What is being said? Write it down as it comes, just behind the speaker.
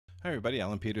Hi everybody,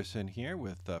 Alan Peterson here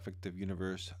with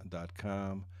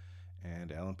EffectiveUniverse.com and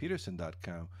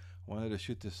AlanPeterson.com. Wanted to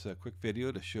shoot this quick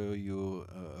video to show you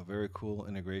a very cool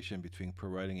integration between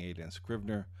ProWritingAid and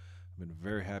Scrivener. I've been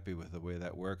very happy with the way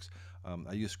that works.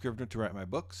 I use Scrivener to write my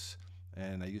books,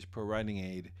 and I use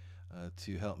ProWritingAid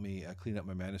to help me clean up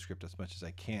my manuscript as much as I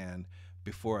can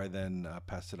before I then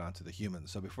pass it on to the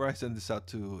humans. So before I send this out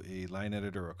to a line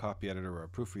editor or a copy editor or a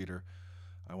proofreader,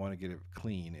 I want to get it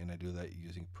clean, and I do that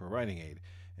using ProWritingAid.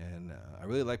 And I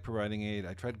really like ProWritingAid.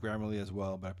 I tried Grammarly as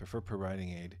well, but I prefer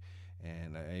ProWritingAid,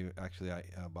 and I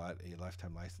bought a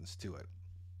lifetime license to it.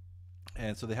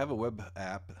 And so they have a web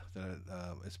app that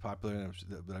is popular and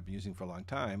that I've been using for a long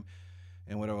time.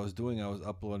 And what I was doing, I was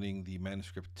uploading the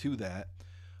manuscript to that.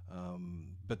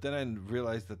 But then I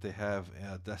realized that they have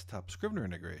a desktop Scrivener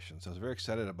integration, so I was very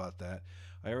excited about that.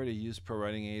 I already use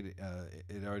ProWritingAid.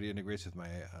 It already integrates with my,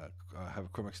 I have a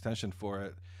Chrome extension for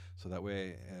it, so that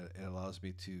way it allows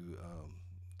me to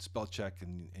spell check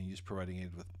and use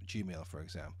ProWritingAid with Gmail, for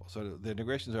example. So the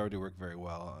integrations already work very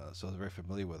well, so I was very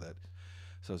familiar with it.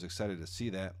 So I was excited to see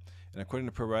that. And according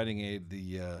to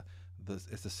ProWritingAid,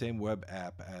 it's the same web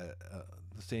app,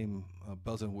 the same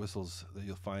bells and whistles that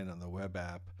you'll find on the web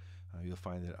app. You'll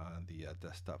find it on the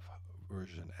desktop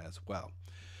version as well.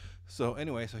 So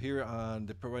anyway, so here on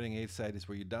the ProWritingAid site is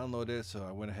where you download it. So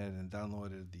I went ahead and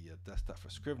downloaded the desktop for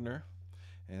Scrivener.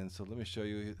 And so let me show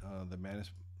you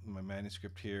my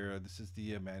manuscript here. This is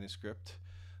the manuscript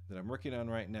that I'm working on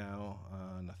right now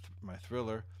on my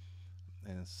thriller.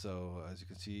 And so as you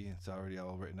can see, it's already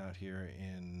all written out here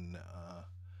in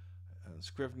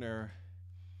Scrivener,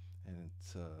 and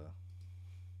it's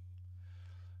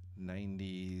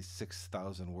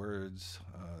 96,000 words,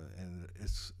 and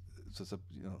it's a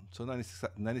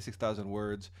 96,000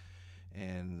 words,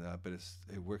 and but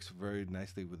it works very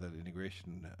nicely with that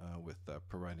integration with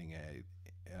ProWritingAid,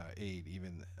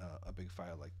 even a big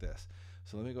file like this.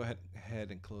 So let me go ahead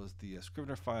and close the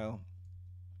Scrivener file,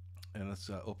 and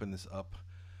let's open this up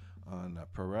on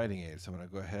ProWritingAid. So I'm going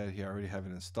to go ahead here. I already have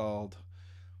it installed,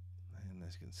 and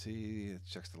as you can see, it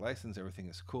checks the license. Everything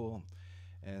is cool.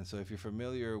 And so if you're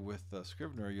familiar with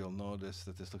Scrivener, you'll notice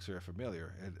that this looks very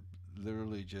familiar. It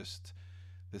literally just,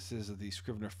 this is the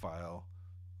Scrivener file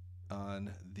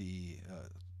on the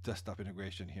desktop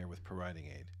integration here with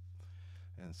ProWritingAid.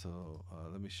 And so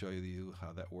let me show you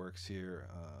how that works here.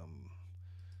 I'm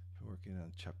working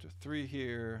on chapter 3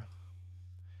 here.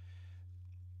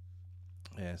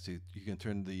 And so you can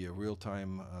turn the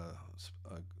real-time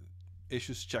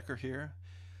issues checker here.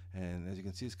 And as you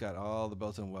can see, it's got all the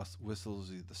bells and whistles,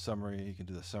 the summary. You can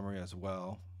do the summary as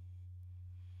well.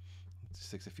 It just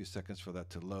takes a few seconds for that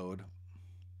to load.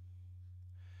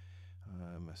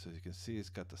 So as you can see, it's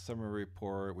got the summary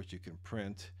report, which you can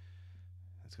print.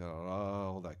 It's got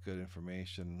all that good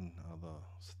information, all the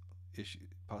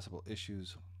possible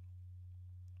issues.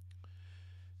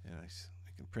 And you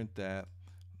can print that.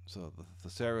 So the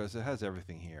thesaurus, it has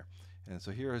everything here. And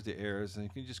so here is the errors, and you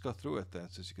can just go through it then.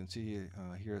 So as you can see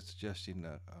here, it's suggesting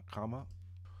a comma.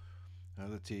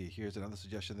 Let's see, here's another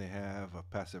suggestion they have,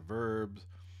 passive verbs.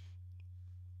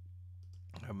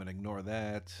 I'm going to ignore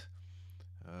that.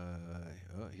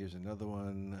 Here's another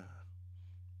one.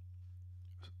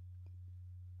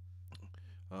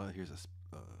 Here's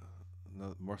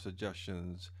more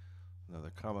suggestions, another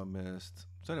comma missed.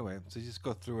 So anyway, so you just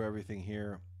go through everything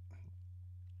here.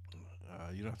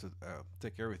 You don't have to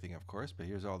take everything, of course, but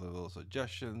here's all the little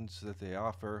suggestions that they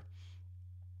offer.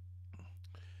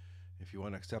 If you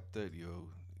want to accept it, you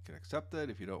can accept it.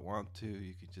 If you don't want to,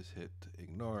 you can just hit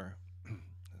ignore,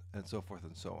 and so forth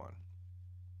and so on.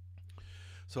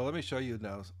 So let me show you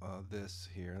now this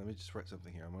here. Let me just write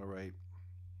something here. I'm going to write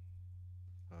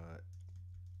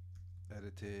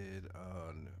edited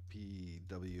on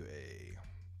PWA.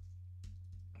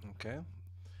 Okay.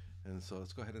 And so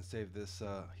let's go ahead and save this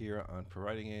here on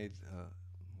ProWritingAid.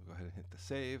 We'll go ahead and hit the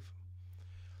save.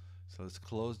 So let's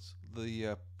close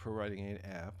the ProWritingAid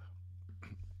app.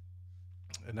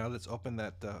 And now let's open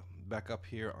that back up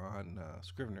here on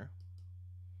Scrivener.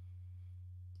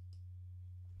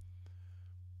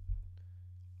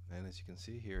 And as you can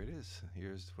see, here it is.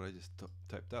 Here's what I just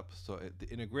typed up. So the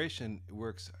integration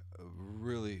works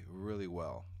really, really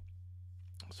well.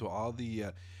 So all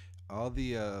the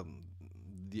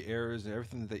errors and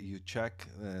everything that you check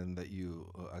and that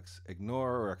you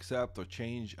ignore or accept or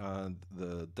change on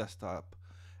the desktop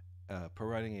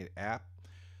ProWritingAid app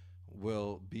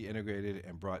will be integrated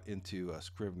and brought into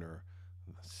Scrivener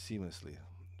seamlessly,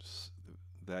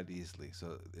 that easily.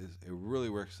 So it really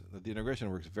works. The integration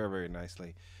works very, very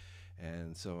nicely,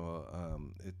 and so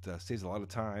it saves a lot of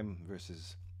time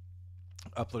versus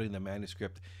uploading the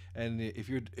manuscript. And if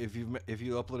you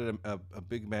uploaded a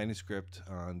big manuscript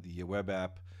on the web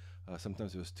app,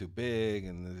 sometimes it was too big,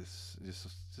 and there's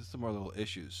just some more little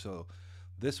issues. So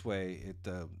this way,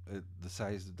 the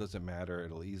size doesn't matter.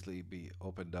 It'll easily be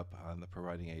opened up on the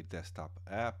ProWritingAid Desktop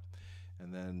app,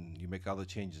 and then you make all the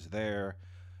changes there.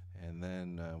 And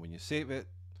then when you save it,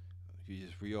 you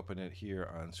just reopen it here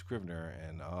on Scrivener,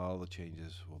 and all the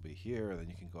changes will be here. Then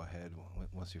you can go ahead,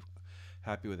 once you're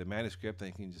happy with the manuscript, then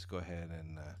you can just go ahead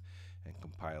and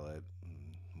compile it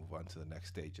and move on to the next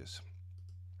stages.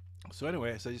 So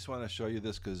anyway, so I just want to show you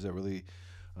this because really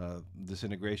this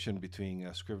integration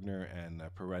between Scrivener and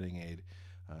ProWritingAid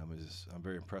I'm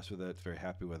very impressed with it, very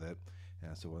happy with it,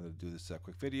 and so I wanted to do this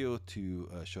quick video to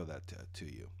show that to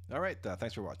you. All right,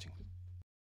 thanks for watching.